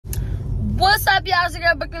What's up, y'all? It's your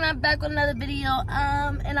girl Brooklyn. I'm back with another video.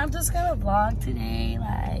 And I'm just gonna vlog today.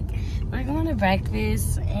 Like, we're going to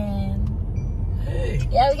breakfast and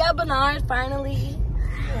yeah, we got Bernard finally.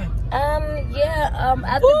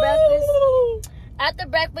 After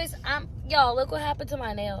breakfast, yo, look what happened to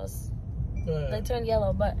my nails. They turned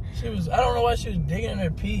yellow, but I don't know why she was digging in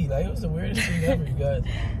her pee. Like, it was the weirdest thing ever, you guys.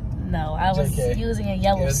 No, I was using a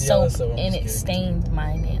yellow soap and it stained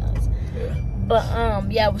my nails. Yeah. But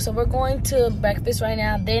yeah, so we're going to breakfast right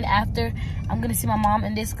now. Then after, I'm gonna see my mom,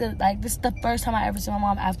 and this is the first time I ever see my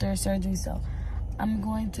mom after her surgery. So I'm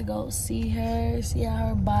going to go see her, see how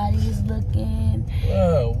her body is looking.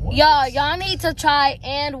 Y'all need to try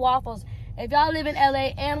And Waffles. If y'all live in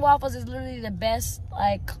LA, And Waffles is literally the best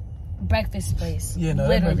breakfast place. Yeah, no,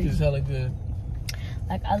 that breakfast is hella good.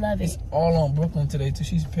 Like, I love it. It's all on Brooklyn today too.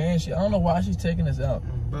 She's paying shit. I don't know why she's taking us out.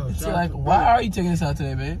 Bro, it's like, why are you taking us out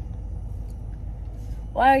today, babe?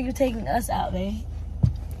 Why are you taking us out, babe?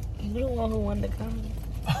 You the one who wanted to come.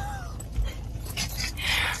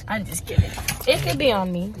 I'm just kidding. It could be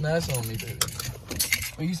on me. Nah, it's on me, baby.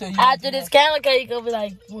 But you said after this camera cut, you gonna be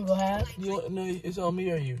like, we'll go have. No, it's on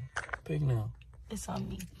me or you? Pick now. It's on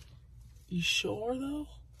me. You sure though?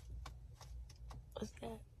 What's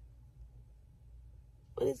that?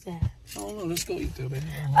 What is that? I don't know. Let's go eat though, baby.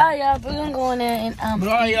 Alright, y'all. We're gonna go in there and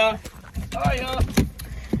Alright, y'all.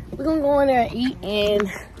 We're gonna go in there and eat,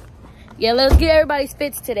 and yeah, let's get everybody's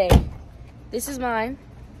fits today. This is mine.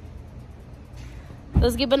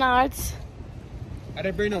 Let's get Bernard's. I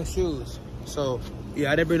didn't bring no shoes, so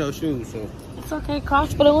yeah, I didn't bring no shoes, so it's okay.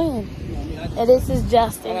 Crocs for the win. You know what I mean? And this is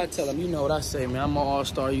Justin. I tell him, you know what I say, man. I'm an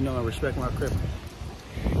all-star. You know, I respect my crib.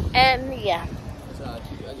 And yeah. That's how I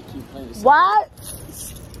just keep playing this. Why?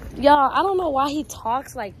 Y'all, I don't know why he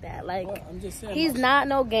talks like that. Like, well, I'm just saying, he's not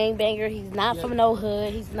no gangbanger. He's not from no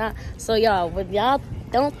hood. He's not. So y'all, y'all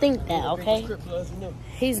don't think that, okay?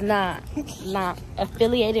 He's not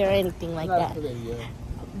affiliated or anything like that.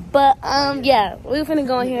 But yeah, we're finna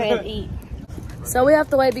go in here and eat. So we have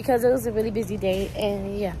to wait because it was a really busy day,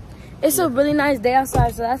 and yeah, it's a really nice day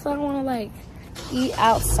outside. So that's why I want to eat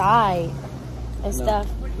outside and stuff.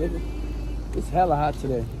 It's hella hot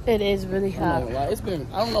today. It is really hot. I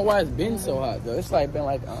don't know why it's been so hot though. It's been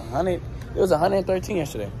like 100. It was 113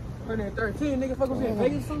 yesterday. 113, nigga. Fuck, was in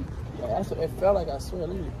Vegas or something? Yeah, that's what it felt like. I swear.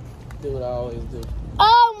 Let me do what I always do.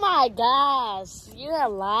 Oh my gosh, you're a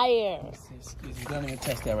liar. Excuse me. Don't even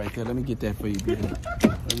test that right there. Let me get that for you, baby.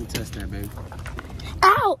 Let me test that, baby.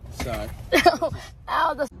 Ow! Sorry.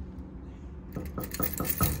 Ow!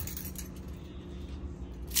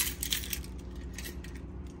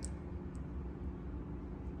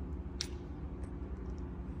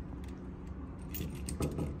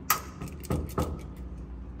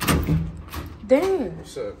 Damn.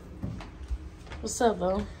 What's up? What's up,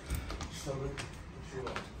 bro?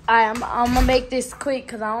 I'm gonna make this quick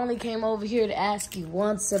because I only came over here to ask you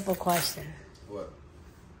one simple question. What?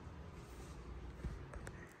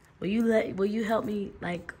 Will you help me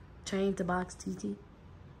train to box TT?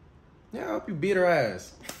 Yeah, I'll help you beat her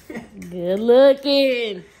ass. Good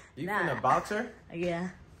looking. You finna box her? Yeah.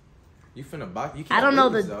 You finna box? You can't I don't know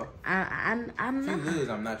lose, the. though. I'm if not. you lose,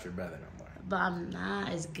 I'm not your brother no more. But I'm not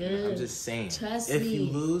as good. I'm just saying. Trust if me.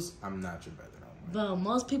 you lose, I'm not your brother no more. Bro,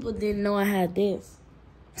 most people didn't know I had this.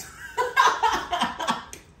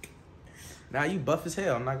 Now you buff as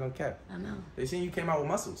hell. I'm not gonna cap. I know. They seen you came out with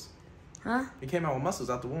muscles. Huh? You came out with muscles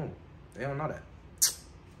out the womb. They don't know that.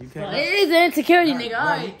 You came Well, out. it is an insecurity, nigga. All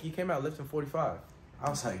right. You came out lifting 45. I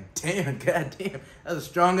was like, damn, goddamn, that's a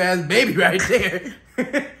strong ass baby right there.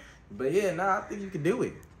 But yeah, I think you can do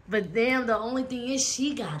it. But damn, the only thing is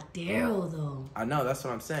she got Daryl though. I know, that's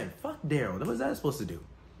what I'm saying. Fuck Daryl. What was that supposed to do?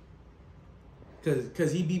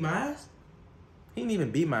 Cause he beat my ass? He didn't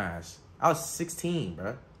even beat my ass. I was 16,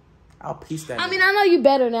 bro. I'll piece that. I mean, I know you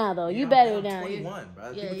better now though. You better I'm now. 21,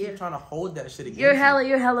 bro. Yeah, People keep trying to hold that shit against you're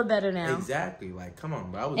hella better now. Exactly. Like, come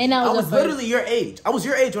on, bro. I was literally your age. I was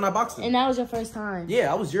your age when I boxed him. And that was your first time.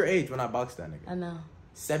 Yeah, I was your age when I boxed that nigga. I know.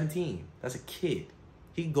 17. That's a kid.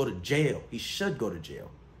 He can go to jail. He should go to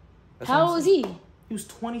jail. How old was he? He was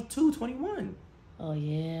 22, 21. Oh,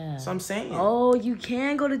 yeah. So I'm saying. Oh, you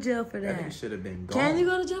can go to jail for that. That nigga should have been gone. Can you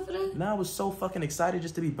go to jail for that? No, I was so fucking excited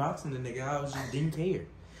just to be boxing the nigga. I just didn't care.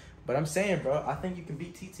 But I'm saying, bro, I think you can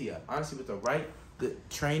beat TT up. Honestly, with the right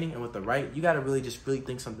training and with the right, you got to really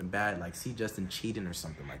think something bad, like see Justin cheating or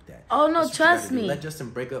something like that. Oh, no, trust me. Let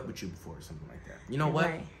Justin break up with you before or something like that. You know what?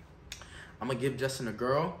 Right. I'm going to give Justin a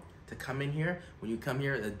girl to come in here. When you come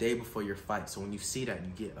here the day before your fight. So when you see that,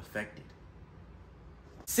 you get affected.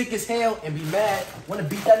 Sick as hell and be mad. Want to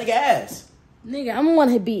beat that nigga ass. Nigga, I'm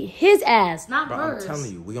gonna beat his ass, not Bro, hers. I'm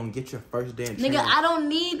telling you, we gonna get your first day of Nigga, training.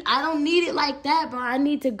 I don't need it like that, bro. I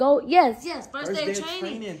need to go. Yes, first day of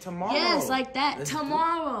training tomorrow. Yes, like that. Let's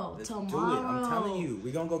tomorrow. Do it. I'm telling you,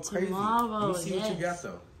 we gonna go crazy. Tomorrow, Let me see what you got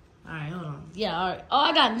though. All right, hold on. Yeah, all right. Oh,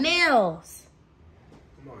 I got nails.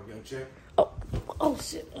 Come on, yo, check. Oh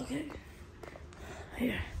shit. Okay.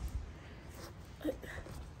 Here.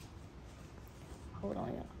 Hold on,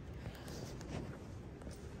 y'all.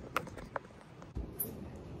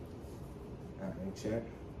 Alright, check.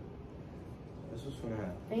 This was gonna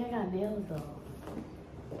happen. I think I got nails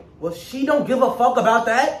though. Well, she don't give a fuck about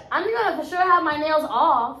that. I'm gonna for sure have my nails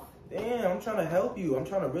off. Damn, I'm trying to help you. I'm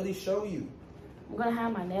trying to really show you. I'm gonna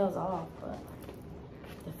have my nails off, but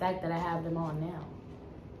the fact that I have them on now.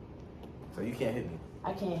 So you can't hit me.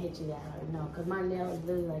 I can't hit you that hard, no, because my nail is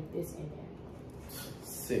literally like this in there.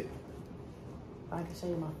 Sick. I can show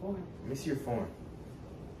you my form. Let me see your form.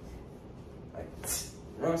 Like,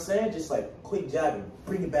 you know what I'm saying? Just like quick jabbing.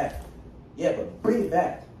 Bring it back. Yeah, but bring it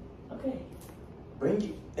back. Okay. Bring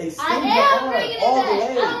it. I am bringing it back.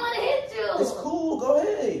 I don't want to hit you. It's cool. Go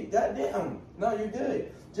ahead. Goddamn. No, you're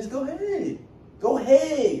good. Just go ahead. Go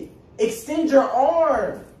ahead. Extend your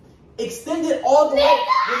arm. Extend it all the way.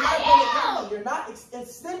 You're not gonna hit me. You're not.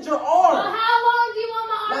 Extend your arm. Well, how long do you want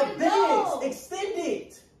my arm like to this. go? Extend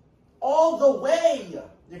it all the way.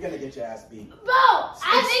 You're gonna get your ass beat. Bro,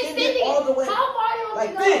 I'm extending it all the way. How far do you want like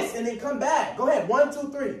me to go? this, and then come back. Go ahead. 1,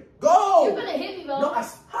 2, 3. Go. You're gonna hit me, bro. No,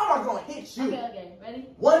 how am I gonna hit you? Okay. Ready?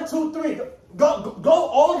 1, 2, 3. Go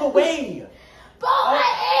all the way. Bro,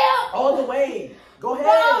 I am. All the way. Go ahead.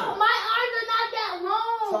 Bro, my arms are not that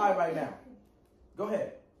long. Try right now. Go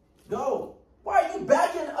ahead. Go. Why are you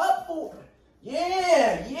backing up for?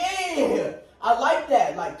 Yeah. I like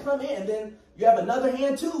that. Like, come in, and then you have another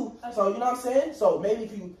hand too. Okay. So, you know what I'm saying? So, maybe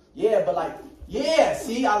if you,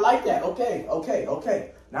 see, I like that. Okay.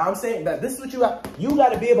 Now, I'm saying that this is what you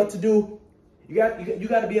got to be able to do. You got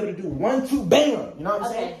to be able to do 1, 2, bam. You know what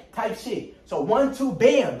I'm saying? Type shit. So, 1, 2,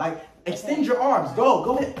 bam. Like, extend your arms. Go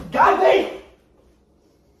ahead. God damn.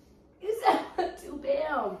 You said 1, 2,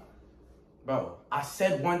 bam. Bro, I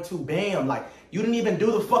said 1, 2, bam. Like, you didn't even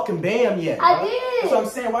do the fucking bam yet. Bro. I did. That's what I'm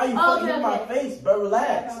saying. Why are you fucking in my face, bro?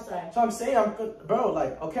 Relax. I'm sorry. So I'm saying, bro,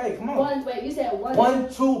 like, okay, come on. Wait, you said 1, 1,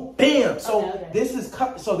 2, bam. So okay. this is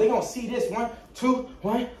so they gonna see this 1, 2,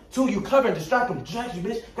 1, 2. You cover, distract them,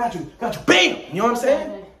 bitch. Got you, bam. You know what I'm saying?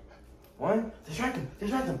 Okay. 1, distract them,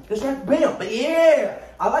 bam. But yeah,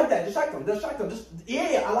 I like that. Distract them. I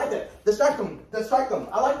like that. Distract them.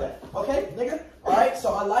 I like that. Okay, nigga. All right.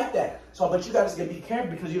 So I like that. So, but you guys gotta be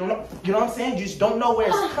careful because you don't know. You know what I'm saying? You just don't know where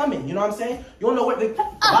it's coming. You know what I'm saying? You don't know where the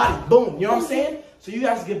body. Boom. You know what I'm saying? So you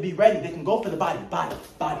guys gotta be ready. They can go for the body,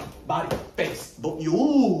 face. Boom.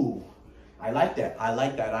 You. I like that. I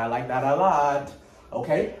like that a lot.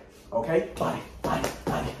 Okay.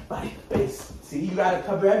 Body, face. See, you gotta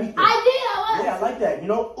cover everything. Yeah, I like that. You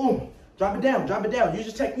know, drop it down. Use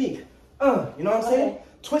your technique. You know what I'm saying?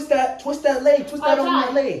 Twist that leg. Twist that over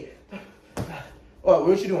my leg. Oh,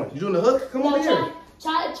 what you doing? You doing the hook? Come over here.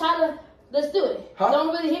 Try to. Let's do it. Huh? Don't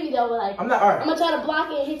really hit me though, but like. I'm not. All right. I'm gonna try to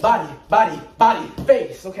block it and hit you. Body,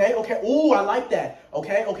 face. Okay. Ooh, I like that.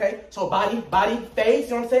 Okay. So body, face.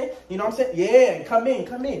 You know what I'm saying? Yeah. Come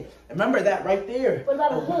in. Remember that right there. What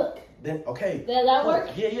about a hook? Then okay. Does that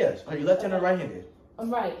work? Yeah. Are you left-handed or right-handed?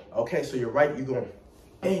 I'm right. Okay, so you're right. You're going,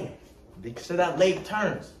 bam. So that leg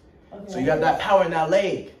turns. Okay. So you got that power in that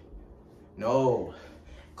leg. No,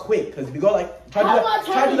 quick, because if you go like try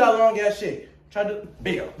to do that long ass shit. Try to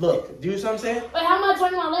bigger. Look, do you see what I'm saying? Wait, how am I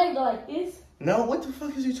turning my leg? Go like this? No, what the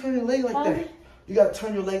fuck is you turning your leg like that? You gotta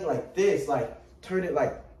turn your leg like this, like turn it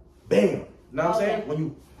like bam. You know what I'm saying? When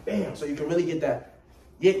you bam, so you can really get that.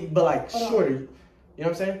 Yeah, but like shorter. You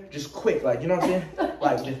know what I'm saying? Just quick, like, you know what I'm saying?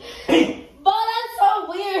 Like, just bam. But that's so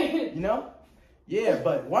weird. You know? Yeah,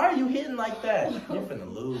 but why are you hitting like that? You're finna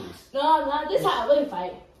lose. No, I'm not. This is how I really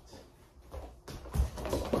fight.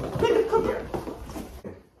 Nigga, come here.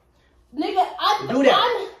 Nigga,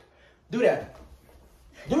 Do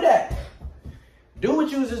that. Do what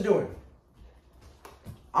you was just doing.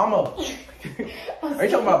 Are you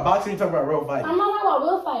talking about boxing or you talking about real fighting? I'm not talking about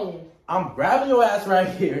real fighting. I'm grabbing your ass right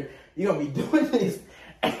here. You're gonna be doing this,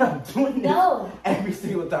 and I'm doing this every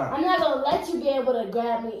single time. I'm not gonna let you be able to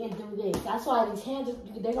grab me and do this. That's why these hands,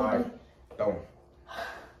 they're gonna be. Don't.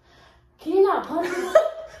 Can you not punch me?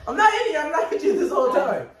 I'm not hitting you. I'm not hitting you this whole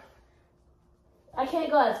time. I can't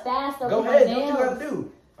go as fast. Go ahead. Do what you gotta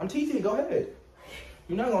do. I'm teetee. Go ahead.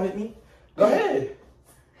 You're not gonna hit me. Go ahead.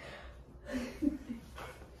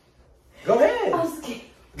 Go ahead. I'm scared.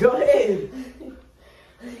 Go ahead.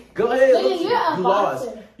 Go ahead. Nigga, you're a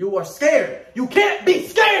boxer. You are scared. You can't be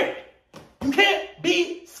scared. You can't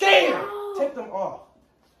be scared. No. Take them off.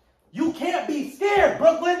 You can't be scared,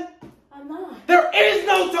 Brooklyn. I'm not. There is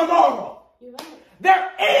no tomorrow. You're right.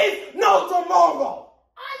 There is no tomorrow.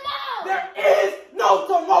 I know. There is no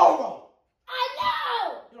tomorrow. I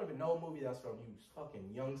know. You don't even know what movie that's from. You fucking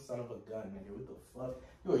young son of a gun, nigga. What the fuck?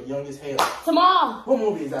 You are young as hell. Tomorrow. What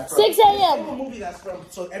movie is that from? 6 a.m. Say what movie that's from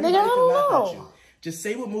so everybody Nigga, I can don't laugh know. at you. Just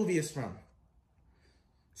say what movie it's from.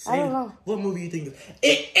 Say I don't know. what movie you think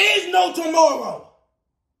it is no tomorrow.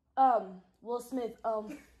 Will Smith,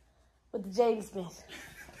 with the Jaden Smith.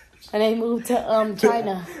 And they moved to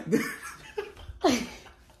China.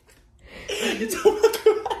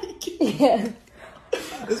 Yeah.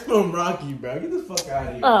 It's from Rocky, bro. Get the fuck out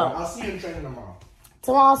of here. Oh. Bro. I'll see you in training tomorrow.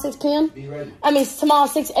 Tomorrow 6 p.m.? Be ready. I mean, tomorrow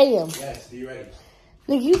 6 a.m. Yes, be ready.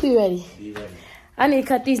 Nigga, you be ready. Be ready. I need to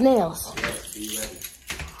cut these nails. Yes, be ready.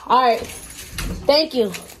 All right. Thank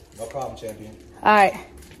you. No problem, champion. All right.